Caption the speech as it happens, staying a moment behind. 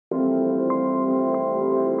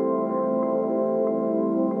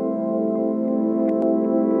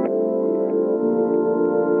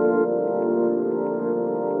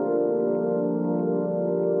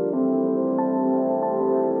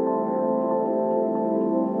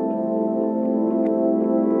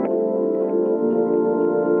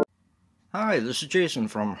Hi, this is Jason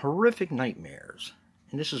from Horrific Nightmares,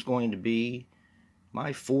 and this is going to be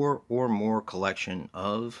my 4 or more collection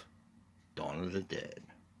of Dawn of the Dead.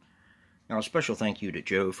 Now, a special thank you to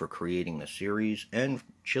Joe for creating the series, and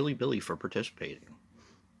Chili Billy for participating.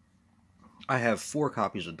 I have 4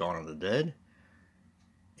 copies of Dawn of the Dead,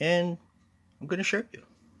 and I'm going to show you.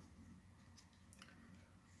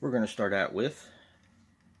 We're going to start out with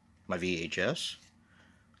my VHS,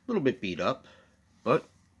 a little bit beat up, but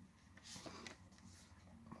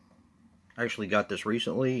I actually got this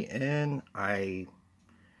recently, and I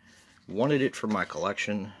wanted it for my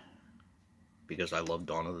collection because I love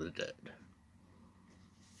Dawn of the Dead.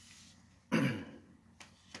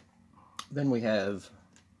 Then we have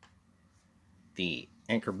the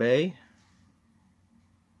Anchor Bay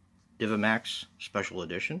Divimax Special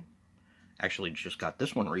Edition. Actually just got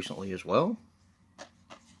this one recently as well.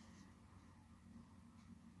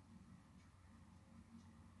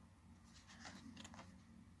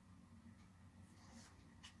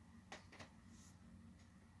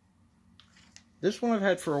 This one I've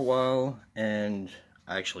had for a while, and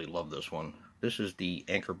I actually love this one. This is the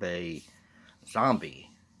Anchor Bay Zombie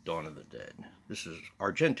Dawn of the Dead. This is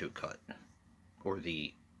Argento cut, or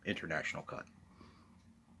the international cut.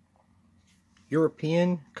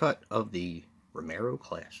 European cut of the Romero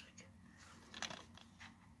Classic.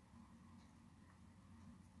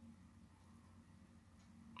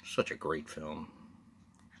 Such a great film.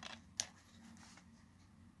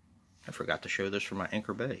 I forgot to show this for my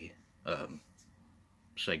Anchor Bay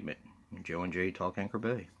segment. Joe and Jay Talk Anchor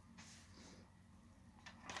Bay.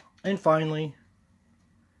 And finally,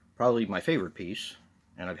 probably my favorite piece,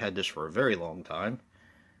 and I've had this for a very long time.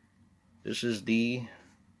 This is the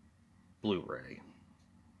Blu-ray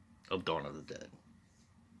of Dawn of the Dead.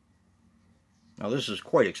 Now this is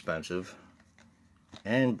quite expensive,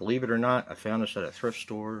 and believe it or not, I found this at a thrift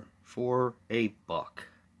store for $1. I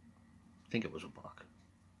think it was $1.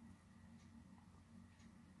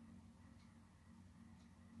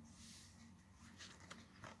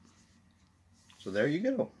 So there you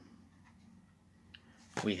go.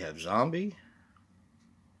 We have Zombie,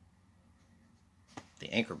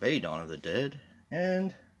 the Anchor Bay Dawn of the Dead,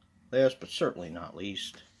 and last but certainly not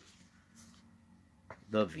least,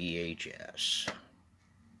 the VHS.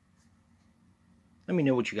 Let me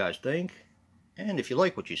know what you guys think, and if you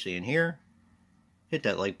like what you see in here, hit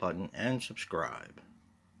that like button and subscribe.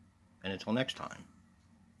 And until next time,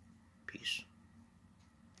 peace.